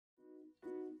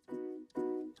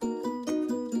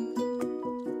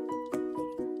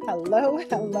Hello,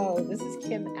 hello. This is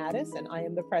Kim Addis, and I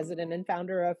am the president and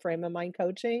founder of Frame of Mind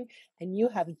Coaching. And you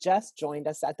have just joined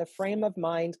us at the Frame of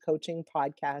Mind Coaching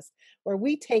podcast, where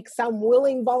we take some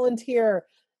willing volunteer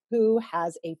who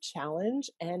has a challenge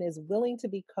and is willing to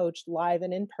be coached live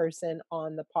and in person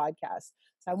on the podcast.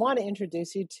 So I want to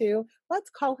introduce you to, let's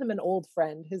call him an old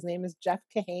friend. His name is Jeff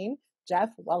Kahane.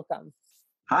 Jeff, welcome.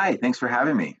 Hi, thanks for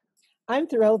having me. I'm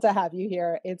thrilled to have you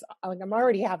here. It's like I'm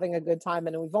already having a good time,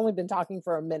 and we've only been talking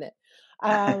for a minute.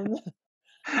 And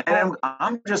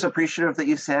I'm just appreciative that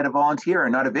you said a volunteer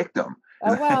and not a victim.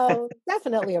 Well,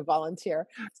 definitely a volunteer.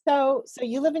 So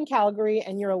you live in Calgary,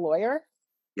 and you're a lawyer?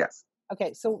 Yes.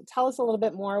 Okay, so tell us a little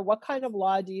bit more. What kind of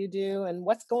law do you do, and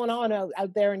what's going on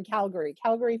out there in Calgary?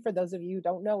 Calgary, for those of you who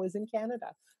don't know, is in Canada.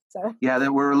 So yeah,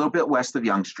 we're a little bit west of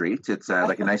Yonge Street. It's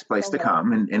like a nice place to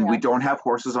come, and we don't have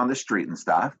horses on the street and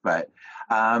stuff. But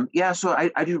so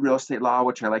I do real estate law,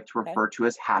 which I like to refer to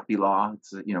as happy law.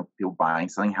 It's people buying,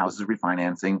 selling houses,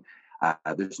 refinancing.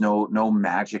 There's no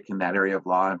magic in that area of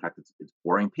law. In fact, it's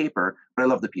boring paper, but I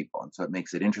love the people, and so it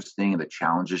makes it interesting. And the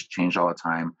challenges change all the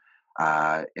time.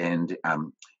 On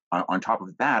top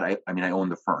of that, I own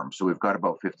the firm, so we've got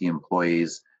about 50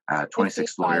 employees,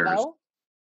 26 lawyers,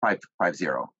 50.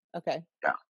 Okay.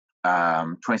 Yeah.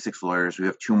 26 lawyers. We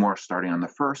have 2 more starting on the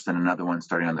 1st and another one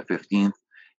starting on the 15th.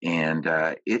 And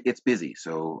it's busy.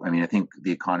 So, I think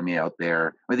the economy out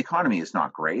there, the economy is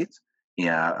not great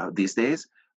these days,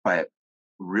 but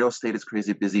real estate is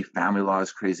crazy busy. Family law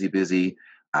is crazy busy.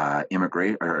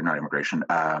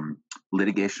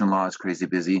 Litigation law is crazy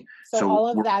busy. So all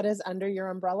of that is under your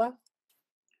umbrella?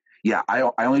 Yeah, I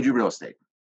only do real estate.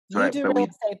 So you do real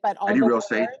estate, but all I do the real lawyers?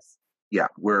 estate. Yeah,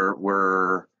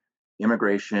 we're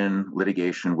immigration,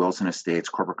 litigation, wills and estates,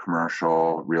 corporate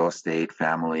commercial, real estate,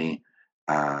 family.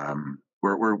 We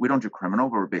don't do criminal,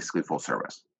 but we're basically full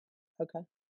service. Okay.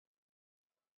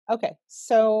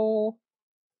 So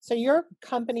your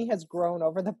company has grown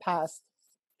over the past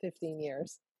 15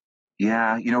 years.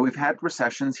 Yeah, we've had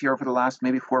recessions here over the last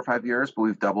maybe 4 or 5 years, but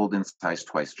we've doubled in size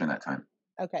twice during that time.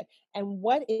 Okay. And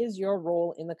what is your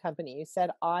role in the company? You said,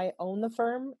 I own the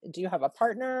firm. Do you have a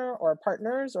partner or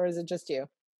partners, or is it just you?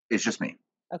 It's just me.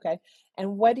 Okay.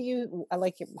 And what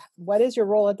is your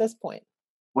role at this point?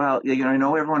 Well, I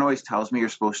know everyone always tells me you're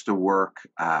supposed to work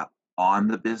on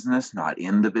the business, not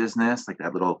in the business, like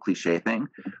that little cliche thing.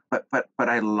 But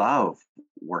I love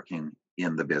working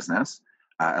in the business.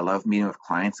 I love meeting with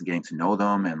clients and getting to know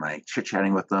them and like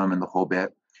chit-chatting with them and the whole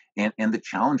bit, and the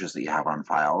challenges that you have on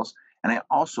files. And I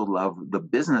also love the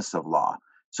business of law.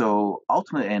 So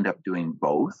ultimately, I end up doing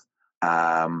both.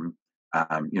 I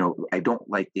don't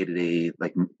like day-to-day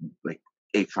like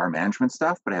HR management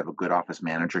stuff, but I have a good office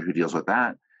manager who deals with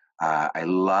that. I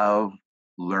love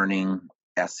learning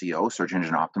SEO, search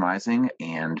engine optimizing,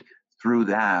 and through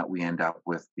that, we end up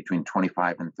with between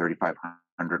 25 and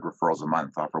 3,500 referrals a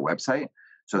month off our website.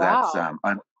 So That's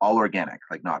all organic,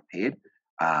 like not paid.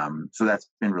 So that's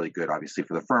been really good, obviously,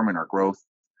 for the firm and our growth.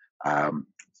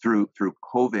 Through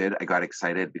COVID, I got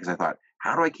excited because I thought,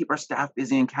 how do I keep our staff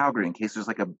busy in Calgary in case there's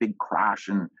like a big crash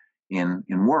in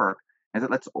work? I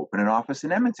thought, let's open an office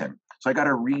in Edmonton. So I got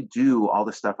to redo all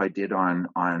the stuff I did on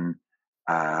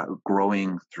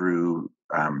growing through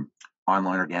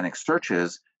online organic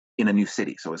searches in a new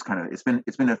city. So it's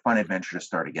been a fun adventure to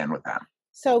start again with that.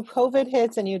 So COVID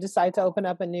hits and you decide to open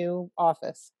up a new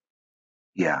office.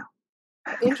 Yeah.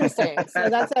 Interesting. So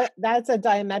that's a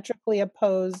diametrically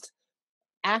opposed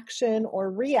action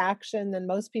or reaction than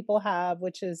most people have,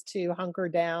 which is to hunker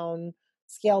down,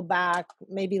 scale back,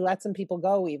 maybe let some people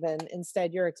go even.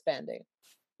 Instead, you're expanding.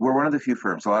 We're one of the few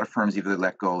firms. A lot of firms either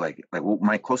let go, like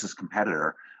my closest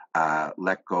competitor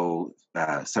let go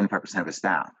 75% of his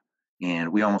staff.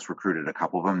 And we almost recruited a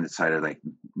couple of them, decided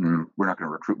we're not going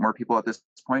to recruit more people at this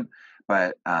point.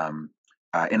 But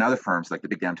in other firms, like the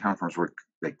big downtown firms, were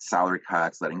like salary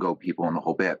cuts, letting go of people and the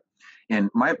whole bit. And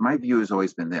my view has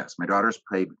always been this. My daughter's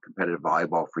played competitive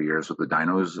volleyball for years with the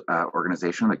Dinos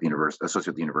organization, like the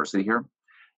associated with the university here.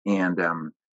 And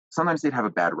sometimes they'd have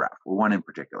a bad ref, one in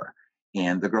particular.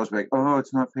 And the girls would be like, oh,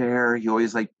 it's not fair. He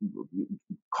always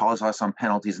calls us on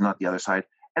penalties and not the other side.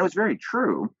 And it was very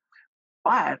true.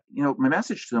 But, my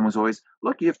message to them was always,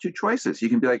 look, you have 2 choices. You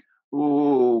can be like,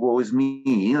 oh, what was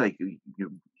me? Like,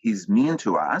 he's mean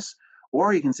to us.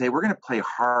 Or you can say, we're going to play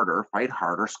harder, fight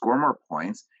harder, score more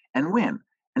points, and win.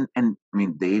 And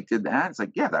they did that. It's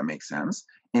like, yeah, that makes sense.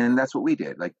 And that's what we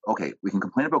did. Like, okay, we can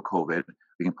complain about COVID.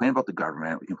 We can complain about the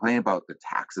government. We can complain about the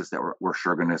taxes that we're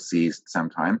sure going to see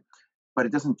sometime. But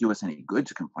it doesn't do us any good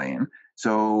to complain.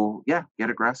 So, yeah, get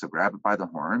aggressive, grab it by the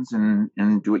horns and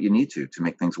do what you need to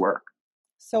make things work.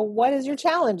 So what is your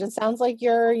challenge? It sounds like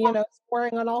you're,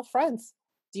 scoring on all fronts.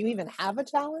 Do you even have a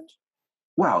challenge?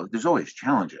 Well, there's always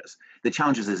challenges. The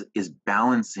challenges is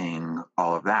balancing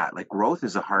all of that. Like growth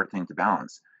is a hard thing to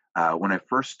balance. When I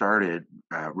first started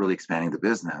really expanding the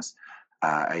business,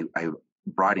 I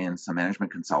brought in some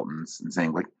management consultants and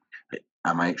saying like,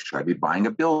 should I be buying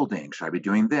a building? Should I be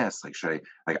doing this? Like,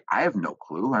 I have no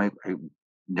clue. I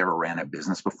never ran a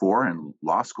business before, and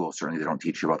law school certainly they don't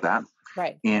teach you about that.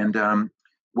 Right. And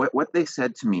what they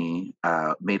said to me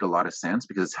made a lot of sense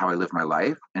because it's how I live my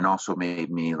life, and also made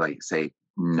me like say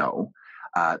no.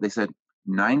 They said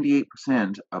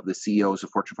 98% of the CEOs of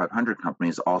Fortune 500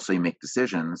 companies also make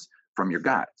decisions from your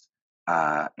gut.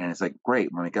 And it's like,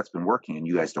 great, my gut's been working and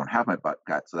you guys don't have my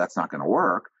gut, so that's not going to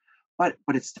work. But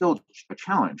it's still a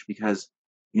challenge because,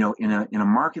 in a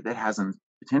market that has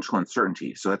potential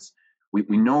uncertainty. So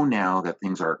we know now that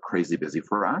things are crazy busy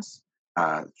for us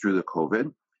through the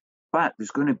COVID. But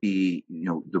there's going to be,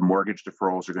 the mortgage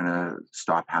deferrals are going to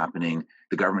stop happening.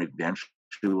 The government eventually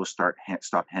will stop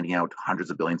handing out hundreds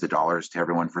of billions of dollars to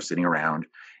everyone for sitting around.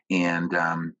 And,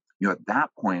 at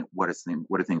that point, what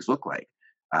do things look like?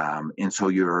 And so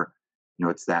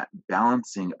it's that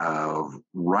balancing of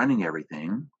running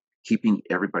everything, keeping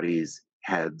everybody's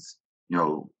heads,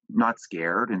 not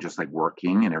scared and just like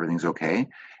working and everything's okay.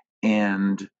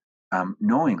 And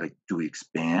knowing like, do we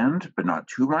expand, but not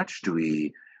too much? Do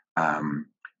we,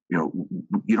 you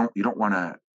don't want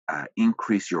to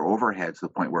increase your overhead to the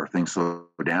point where if things slow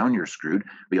down, you're screwed.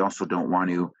 But you also don't want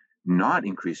to not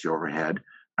increase your overhead.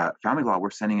 Family law,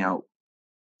 we're sending out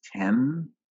 10,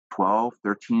 12,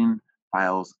 13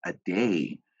 files a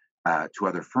day to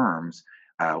other firms.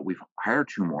 We've hired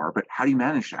 2 more, but how do you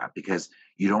manage that? Because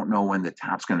you don't know when the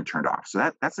tap's going to turn off.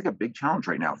 So that's like a big challenge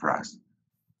right now for us.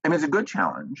 I mean, it's a good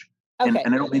challenge. Okay.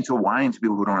 And I don't mean to whine to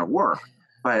people who don't have work,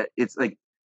 but it's like,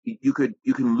 you can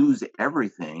lose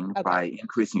everything by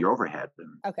increasing your overhead.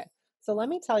 Okay. So let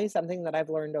me tell you something that I've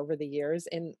learned over the years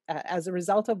as a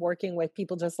result of working with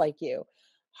people just like you,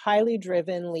 highly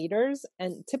driven leaders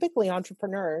and typically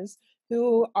entrepreneurs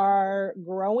who are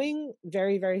growing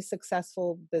very, very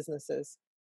successful businesses.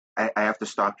 I have to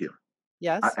stop you.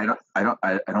 Yes. I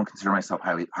don't consider myself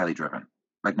highly driven,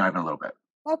 like not even a little bit.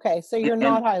 Okay. So you're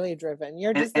not highly driven.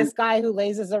 You're just this guy who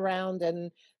lazes around and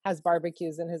has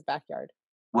barbecues in his backyard.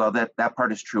 Well, that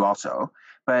part is true also,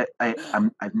 but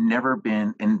I've never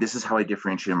been, and this is how I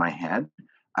differentiate in my head.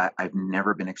 I've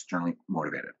never been externally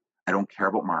motivated. I don't care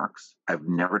about marks. I've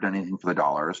never done anything for the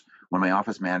dollars. When my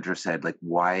office manager said, like,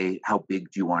 how big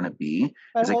do you want to be?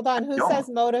 But hold on, who says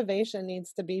motivation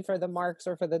needs to be for the marks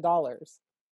or for the dollars?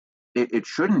 It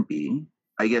shouldn't be.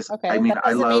 I guess. Okay, that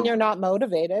doesn't mean you're not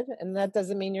motivated, and that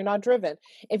doesn't mean you're not driven.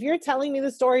 If you're telling me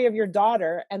the story of your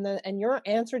daughter, and your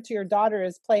answer to your daughter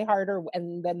is play harder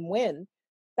and then win,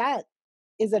 that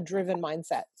is a driven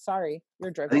mindset. Sorry, you're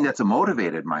driven. I think that's a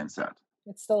motivated mindset.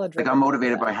 It's still a driven. Like I'm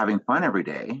motivated by having fun every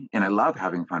day, and I love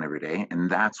having fun every day, and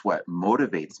that's what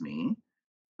motivates me.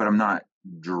 But I'm not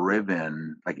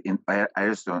driven. I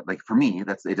just don't like. For me,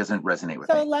 it doesn't resonate with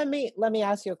me. So let me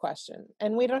ask you a question,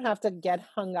 and we don't have to get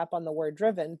hung up on the word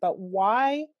driven. But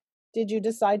why did you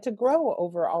decide to grow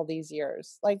over all these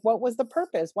years? Like, what was the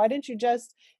purpose? Why didn't you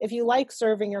just, if you like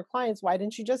serving your clients, why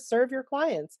didn't you just serve your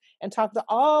clients and talk to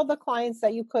all the clients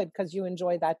that you could because you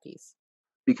enjoy that piece?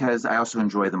 Because I also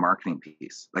enjoy the marketing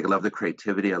piece. Like I love the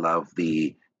creativity. I love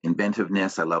the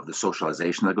inventiveness. I love the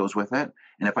socialization that goes with it.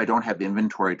 And if I don't have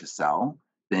inventory to sell,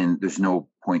 then there's no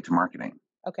point to marketing.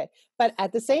 Okay. But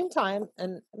at the same time,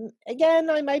 and again,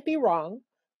 I might be wrong,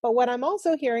 but what I'm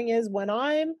also hearing is when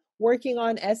I'm working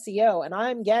on SEO and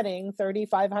I'm getting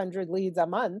 3,500 leads a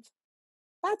month,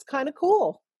 that's kind of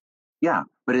cool. Yeah,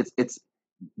 but it's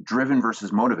driven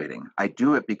versus motivating. I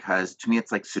do it because to me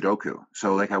it's like Sudoku.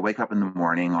 So like I wake up in the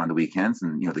morning on the weekends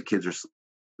and the kids are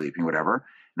sleeping, whatever,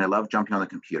 and I love jumping on the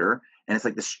computer. And it's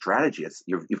like the strategy.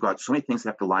 You've got so many things that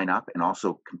have to line up and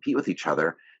also compete with each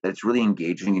other that it's really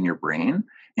engaging in your brain.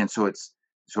 And so it's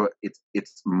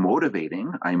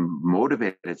motivating. I'm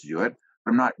motivated to do it,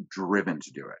 but I'm not driven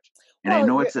to do it. And I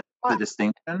know it's a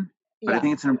distinction, but I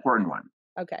think it's an important one.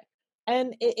 Okay.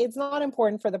 And it's not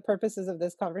important for the purposes of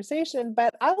this conversation,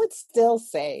 but I would still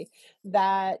say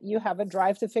that you have a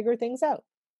drive to figure things out.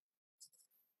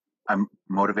 I'm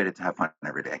motivated to have fun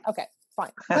every day. Okay,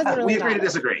 fine. Really we agree to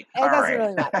disagree. It doesn't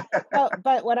really matter.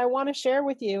 But what I want to share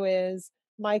with you is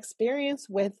my experience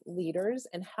with leaders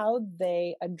and how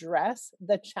they address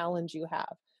the challenge you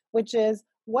have, which is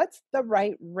what's the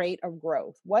right rate of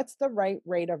growth? What's the right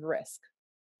rate of risk?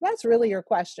 That's really your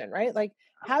question, right? Like,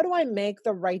 how do I make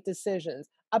the right decisions?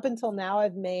 Up until now,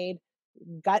 I've made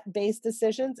gut-based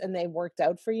decisions and they worked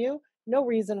out for you. No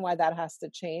reason why that has to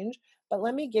change. But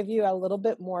let me give you a little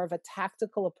bit more of a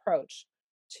tactical approach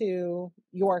to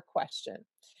your question.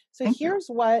 So Thank you.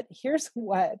 here's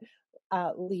what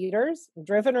leaders,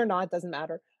 driven or not, doesn't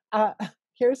matter. Uh,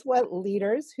 here's what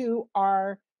leaders who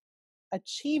are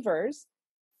achievers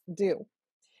do.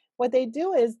 What they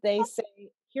do is they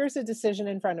say, here's a decision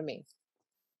in front of me.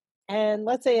 And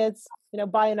let's say it's,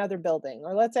 buy another building,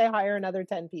 or let's say hire another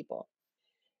 10 people.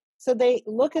 So they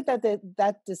look at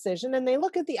that decision and they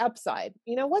look at the upside.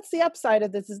 What's the upside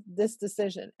of this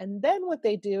decision? And then what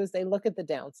they do is they look at the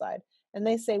downside and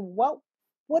they say, what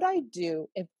would I do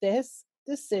if this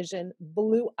decision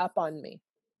blew up on me?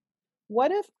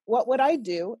 What would I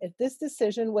do if this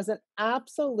decision was an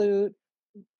absolute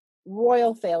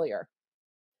royal failure?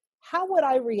 How would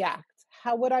I react?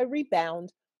 How would I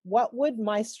rebound? What would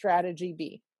my strategy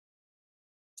be?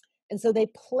 And so they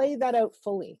play that out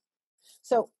fully.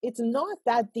 So it's not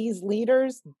that these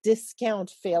leaders discount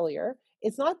failure.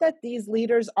 It's not that these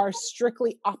leaders are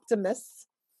strictly optimists.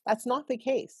 That's not the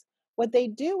case. What they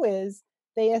do is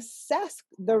they assess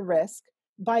the risk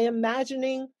by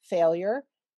imagining failure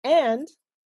and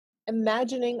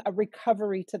imagining a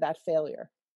recovery to that failure.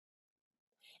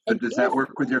 So does that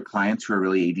work with your clients who are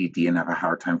really ADD and have a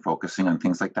hard time focusing on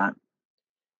things like that?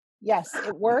 Yes,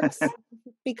 it works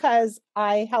because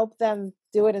I help them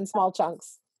do it in small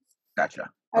chunks.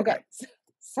 Gotcha. Okay.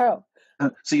 So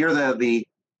you're the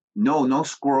no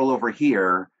squirrel over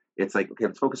here. It's like, okay,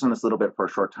 let's focus on this a little bit for a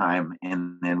short time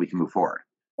and then we can move forward.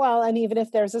 Well, and even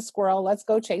if there's a squirrel, let's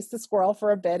go chase the squirrel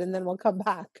for a bit and then we'll come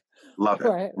back. Love it.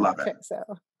 Right? Love okay, it. So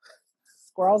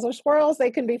squirrels are squirrels. They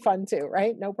can be fun too,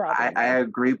 right? No problem. I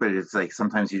agree, but it's like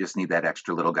sometimes you just need that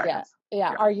extra little guidance.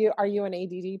 Yeah. Are you an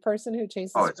ADD person who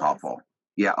chases squirrels? It's awful.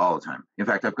 Yeah, all the time. In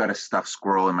fact, I've got a stuffed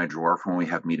squirrel in my drawer for when we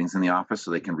have meetings in the office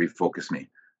so they can refocus me.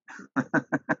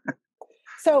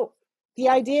 So the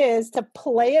idea is to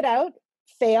play it out,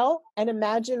 fail, and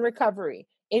imagine recovery.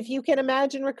 If you can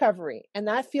imagine recovery and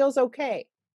that feels okay,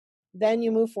 then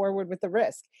you move forward with the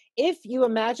risk. If you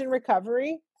imagine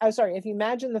if you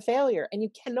imagine the failure and you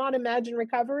cannot imagine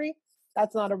recovery,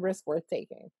 that's not a risk worth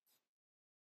taking.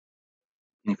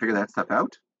 Can you figure that stuff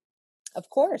out? Of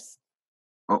course.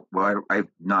 Oh, well, I've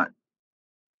not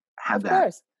had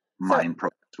that mind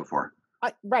process before.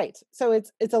 Right. So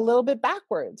it's a little bit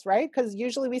backwards, right? Because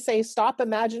usually we say, stop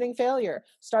imagining failure,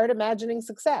 start imagining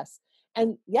success.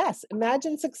 And yes,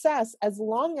 imagine success as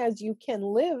long as you can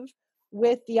live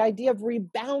with the idea of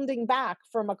rebounding back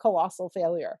from a colossal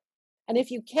failure. And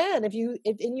if you can, if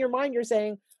in your mind you're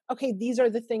saying, okay, these are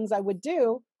the things I would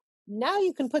do, now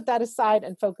you can put that aside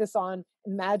and focus on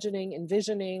imagining,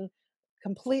 envisioning,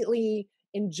 completely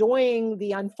enjoying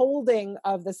the unfolding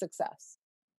of the success.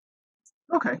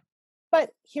 Okay.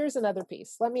 But here's another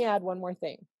piece. Let me add one more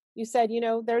thing. You said,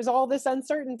 there's all this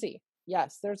uncertainty.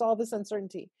 Yes, there's all this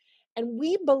uncertainty. And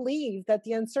we believe that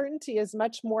the uncertainty is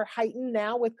much more heightened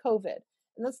now with COVID.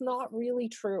 And that's not really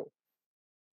true.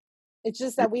 It's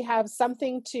just that we have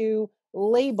something to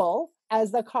label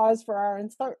as the cause for our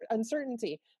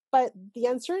uncertainty. But the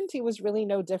uncertainty was really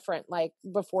no different like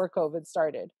before COVID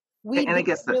started. We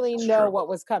didn't really know what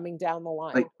was coming down the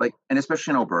line. And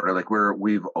especially in Alberta,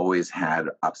 we've always had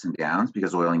ups and downs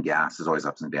because oil and gas is always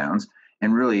ups and downs.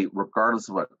 And really, regardless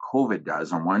of what COVID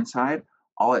does on one side,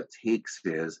 all it takes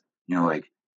is,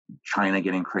 China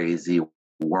getting crazy,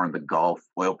 war in the Gulf,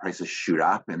 oil prices shoot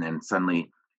up, and then suddenly,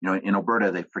 in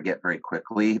Alberta, they forget very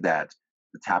quickly that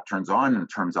the tap turns on and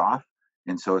turns off.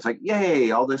 And so it's like, yay,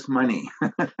 all this money.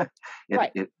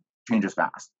 It changes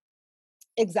fast.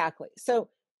 Exactly. So,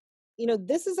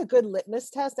 this is a good litmus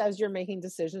test as you're making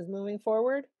decisions moving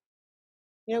forward.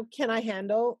 Can I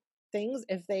handle things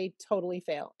if they totally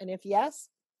fail? And if yes,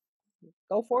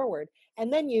 go forward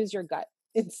and then use your gut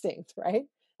instinct, right?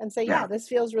 And say, yeah, this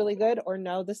feels really good, or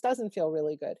no, this doesn't feel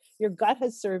really good. Your gut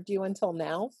has served you until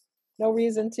now. No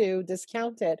reason to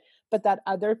discount it. But that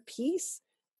other piece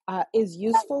is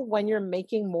useful when you're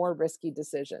making more risky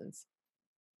decisions.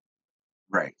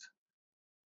 Right.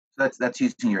 So that's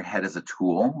using your head as a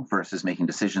tool versus making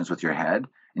decisions with your head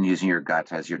and using your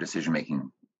gut as your decision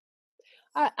making.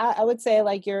 I would say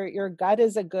your gut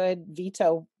is a good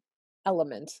veto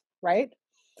element, right?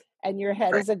 And your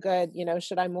head is a good,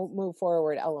 should I move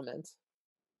forward element.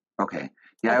 Okay.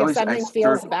 Yeah. If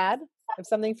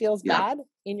something feels bad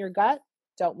in your gut,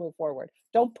 don't move forward.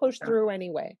 Don't push through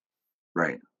anyway.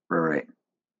 Right.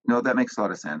 No, that makes a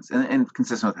lot of sense and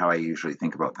consistent with how I usually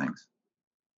think about things.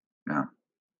 Yeah.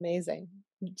 Amazing.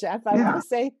 Jeff, I want to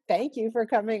say thank you for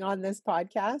coming on this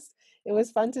podcast. It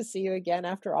was fun to see you again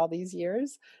after all these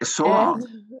years. So long.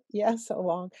 Yeah, so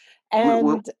long.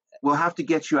 And We'll have to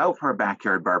get you out for a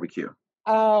backyard barbecue.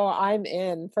 Oh, I'm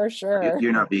in for sure.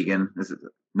 You're not vegan. This is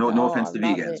no No, offense to I'm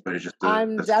not vegans, vegan. but it's just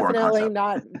I'm a foreign definitely concept.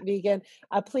 not vegan.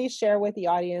 Please share with the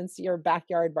audience your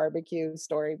backyard barbecue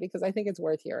story because I think it's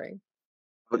worth hearing.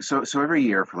 So every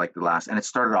year for like the last, and it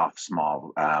started off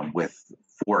small with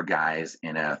four guys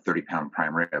in a 30-pound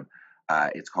prime rib.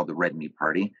 It's called the red meat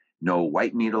party. No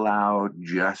white meat allowed,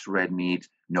 just red meat.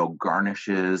 No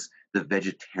garnishes. The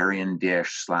vegetarian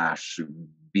dish slash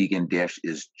vegan dish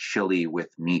is chili with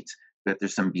meat, but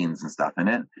there's some beans and stuff in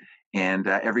it. And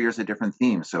every year is a different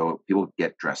theme. So people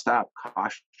get dressed up,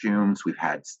 costumes. We've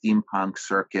had steampunk,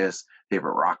 circus,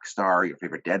 favorite rock star, your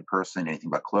favorite dead person, anything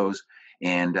but clothes.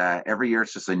 And every year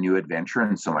it's just a new adventure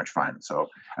and so much fun. So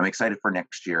I'm excited for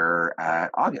next year,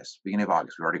 August, beginning of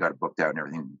August. We've already got it booked out and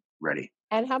everything ready.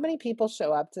 And how many people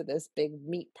show up to this big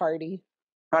meat party?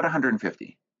 About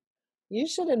 150. You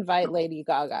should invite Lady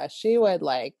Gaga. She would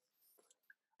like,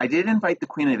 I did invite the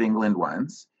Queen of England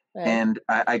once, right? and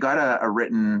I got a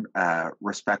written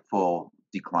respectful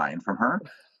decline from her.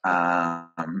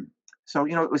 So,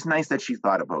 it was nice that she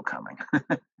thought about coming.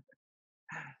 But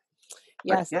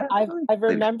Yes, yeah, I've later.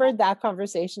 remembered that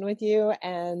conversation with you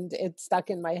and it stuck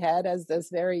in my head as this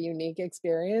very unique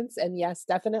experience. And yes,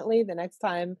 definitely the next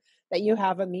time that you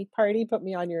have a meat party, put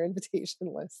me on your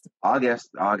invitation list. August,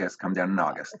 come down in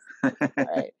August. All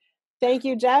right. Thank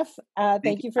you, Jeff. Thank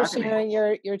Thank you you for for having me.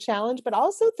 sharing your challenge, but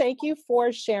also thank you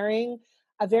for sharing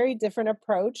a very different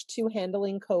approach to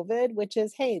handling COVID, which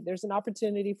is, hey, there's an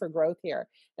opportunity for growth here.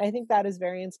 And I think that is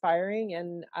very inspiring.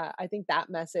 And I think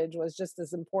that message was just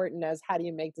as important as how do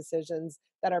you make decisions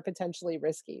that are potentially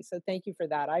risky. So thank you for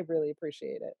that. I really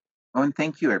appreciate it. Oh, and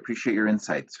thank you. I appreciate your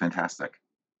insight. It's fantastic.